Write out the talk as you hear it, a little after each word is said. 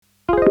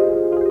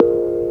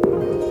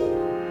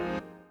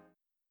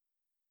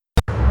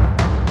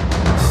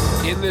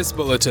In this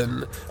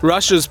bulletin,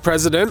 Russia's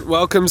president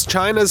welcomes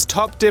China's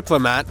top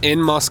diplomat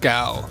in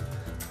Moscow.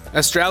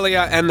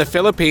 Australia and the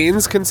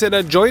Philippines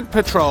consider joint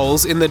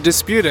patrols in the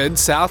disputed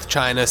South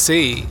China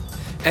Sea.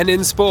 And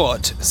in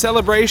sport,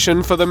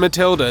 celebration for the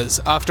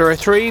Matildas after a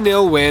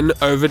 3-0 win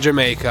over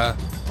Jamaica.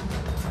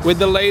 With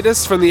the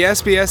latest from the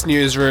SBS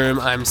Newsroom,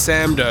 I'm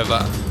Sam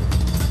Dover.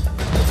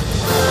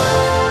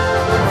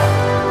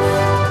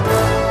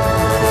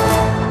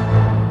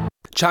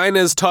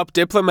 China's top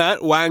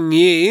diplomat Wang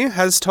Yi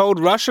has told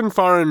Russian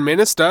Foreign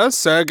Minister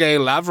Sergei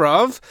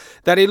Lavrov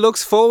that he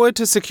looks forward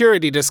to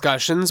security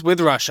discussions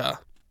with Russia.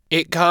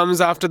 It comes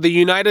after the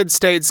United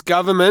States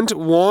government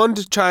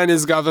warned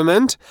China's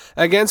government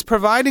against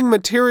providing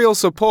material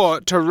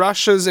support to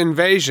Russia's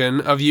invasion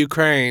of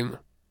Ukraine.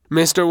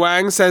 Mr.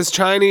 Wang says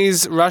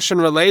Chinese-Russian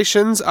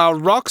relations are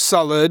rock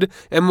solid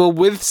and will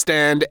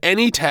withstand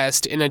any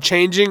test in a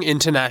changing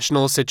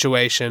international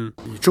situation.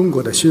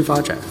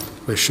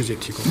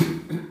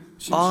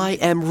 I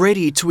am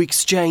ready to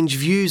exchange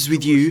views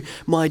with you,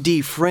 my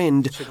dear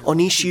friend, on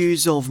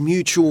issues of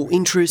mutual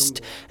interest,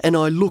 and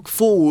I look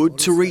forward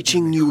to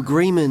reaching new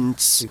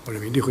agreements.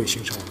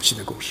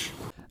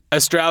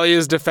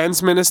 Australia's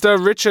Defence Minister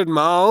Richard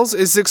Marles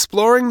is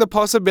exploring the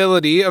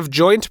possibility of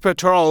joint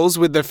patrols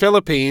with the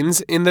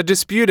Philippines in the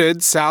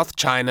disputed South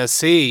China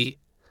Sea.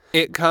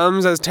 It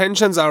comes as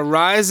tensions are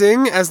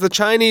rising as the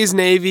Chinese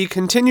Navy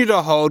continue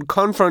to hold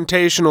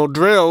confrontational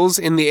drills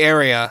in the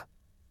area.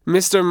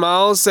 Mr.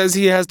 Marles says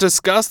he has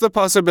discussed the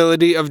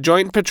possibility of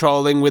joint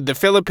patrolling with the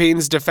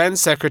Philippines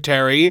Defence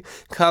Secretary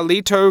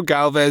Carlito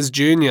Galvez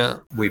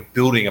Jr. We're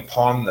building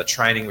upon the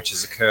training which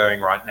is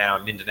occurring right now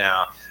in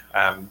Mindanao,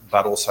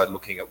 but also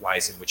looking at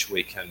ways in which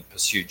we can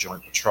pursue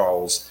joint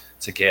patrols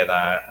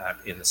together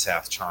in the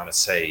South China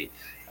Sea,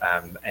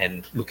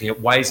 and looking at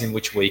ways in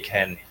which we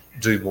can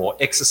do more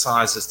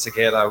exercises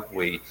together.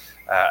 We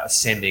are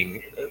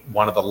sending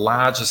one of the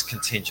largest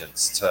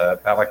contingents to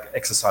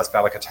exercise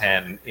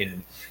Balikatan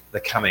in the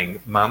coming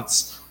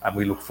months, and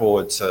we look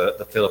forward to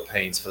the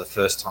Philippines for the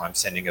first time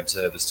sending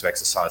observers to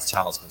exercise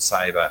Talisman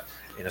Sabre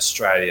in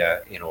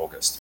Australia in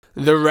August.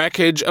 The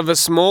wreckage of a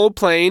small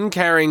plane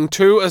carrying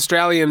 2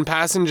 Australian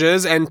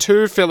passengers and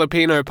 2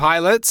 Filipino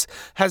pilots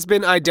has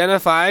been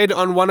identified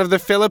on one of the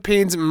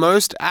Philippines'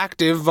 most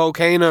active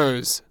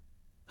volcanoes.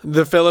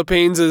 The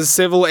Philippines'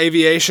 Civil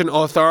Aviation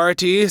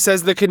Authority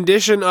says the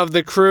condition of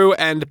the crew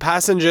and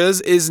passengers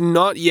is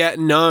not yet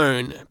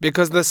known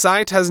because the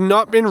site has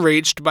not been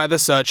reached by the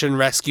search and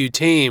rescue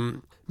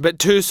team. But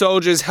 2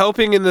 soldiers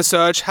helping in the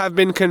search have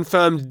been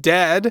confirmed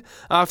dead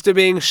after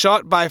being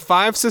shot by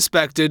 5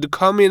 suspected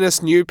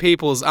Communist New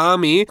People's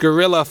Army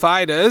guerrilla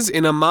fighters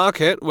in a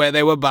market where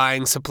they were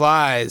buying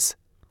supplies.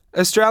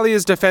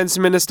 Australia's Defence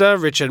Minister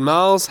Richard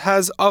Marles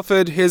has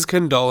offered his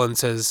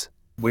condolences.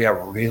 We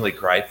are really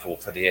grateful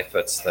for the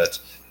efforts that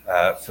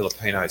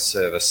Filipino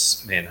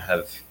servicemen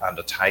have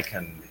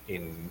undertaken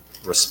in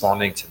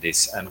responding to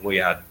this, and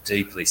we are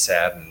deeply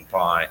saddened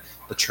by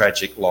the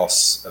tragic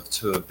loss of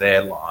 2 of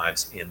their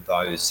lives in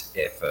those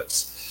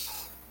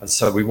efforts. And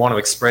so we want to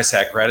express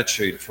our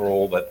gratitude for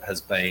all that has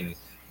been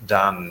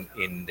done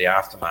in the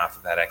aftermath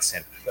of that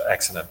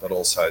accident, but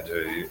also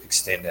to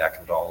extend our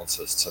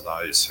condolences to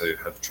those who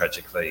have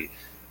tragically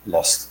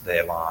lost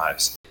their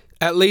lives.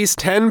 At least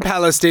 10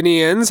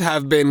 Palestinians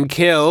have been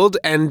killed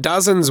and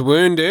dozens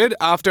wounded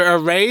after a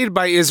raid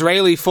by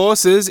Israeli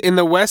forces in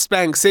the West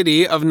Bank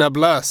city of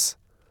Nablus.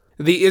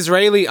 The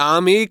Israeli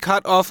army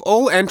cut off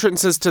all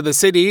entrances to the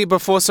city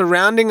before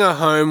surrounding a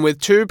home with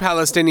 2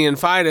 Palestinian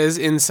fighters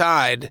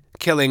inside,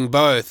 killing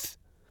both.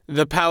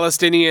 The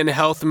Palestinian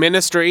Health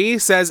Ministry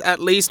says at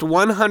least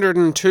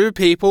 102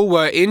 people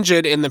were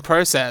injured in the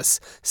process,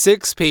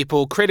 6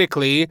 people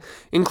critically,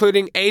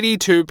 including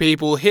 82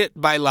 people hit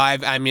by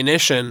live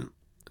ammunition.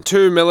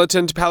 2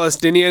 militant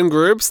Palestinian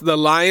groups, the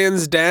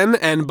Lion's Den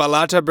and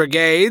Balata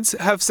Brigades,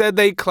 have said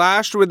they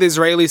clashed with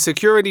Israeli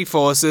security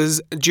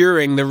forces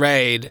during the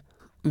raid.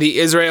 The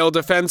Israel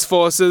Defense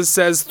Forces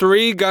says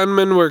 3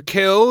 gunmen were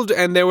killed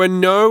and there were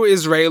no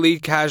Israeli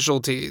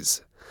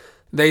casualties.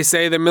 They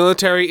say the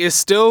military is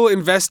still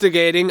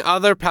investigating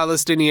other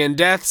Palestinian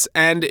deaths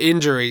and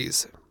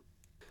injuries.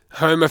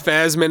 Home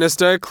Affairs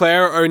Minister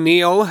Claire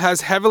O'Neill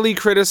has heavily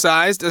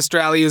criticised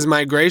Australia's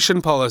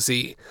migration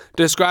policy,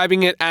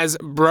 describing it as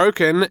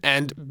broken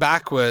and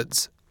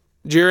backwards.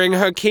 During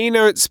her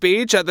keynote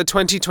speech at the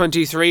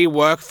 2023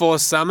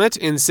 Workforce Summit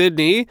in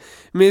Sydney,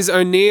 Ms.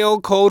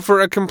 O'Neill called for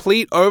a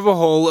complete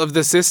overhaul of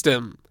the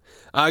system,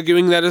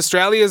 arguing that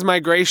Australia's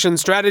migration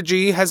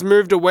strategy has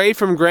moved away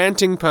from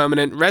granting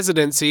permanent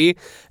residency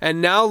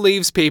and now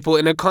leaves people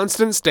in a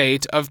constant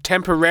state of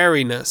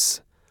temporariness.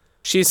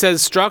 She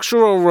says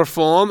structural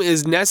reform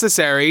is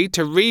necessary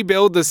to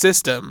rebuild the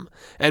system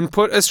and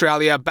put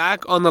Australia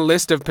back on the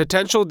list of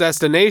potential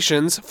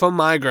destinations for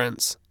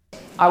migrants.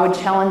 I would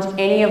challenge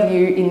any of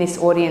you in this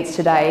audience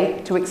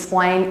today to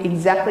explain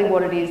exactly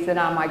what it is that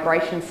our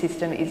migration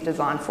system is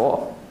designed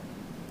for.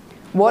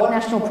 What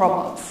national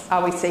problems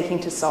are we seeking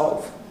to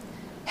solve?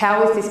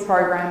 How is this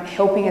program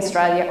helping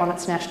Australia on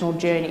its national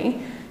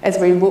journey as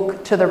we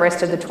look to the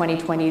rest of the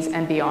 2020s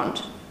and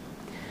beyond.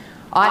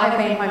 I have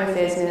been Home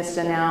Affairs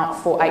Minister now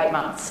for 8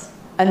 months,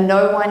 and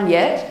no one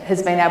yet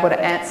has been able to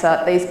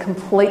answer these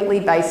completely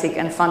basic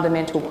and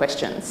fundamental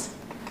questions.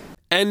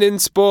 And in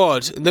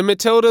sport, the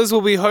Matildas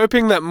will be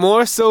hoping that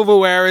more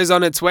silverware is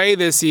on its way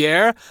this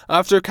year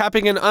after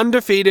capping an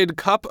undefeated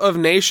Cup of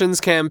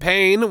Nations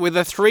campaign with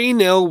a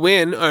 3-0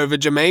 win over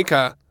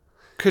Jamaica.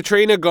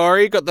 Katrina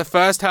Gorry got the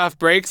first half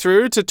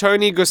breakthrough to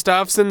Tony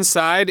Gustafson's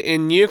side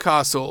in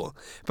Newcastle,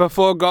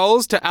 before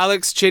goals to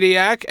Alex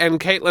Chidiac and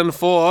Caitlin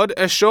Ford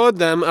assured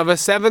them of a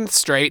 7th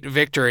straight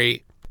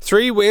victory.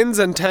 3 wins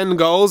and 10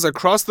 goals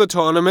across the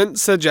tournament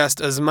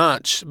suggest as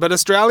much, but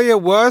Australia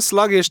were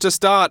sluggish to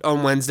start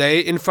on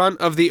Wednesday in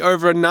front of the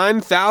over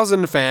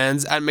 9,000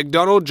 fans at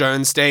McDonald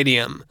Jones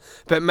Stadium,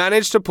 but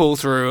managed to pull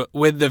through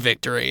with the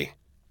victory.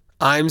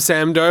 I'm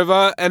Sam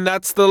Dover, and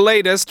that's the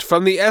latest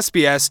from the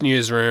SBS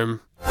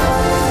Newsroom.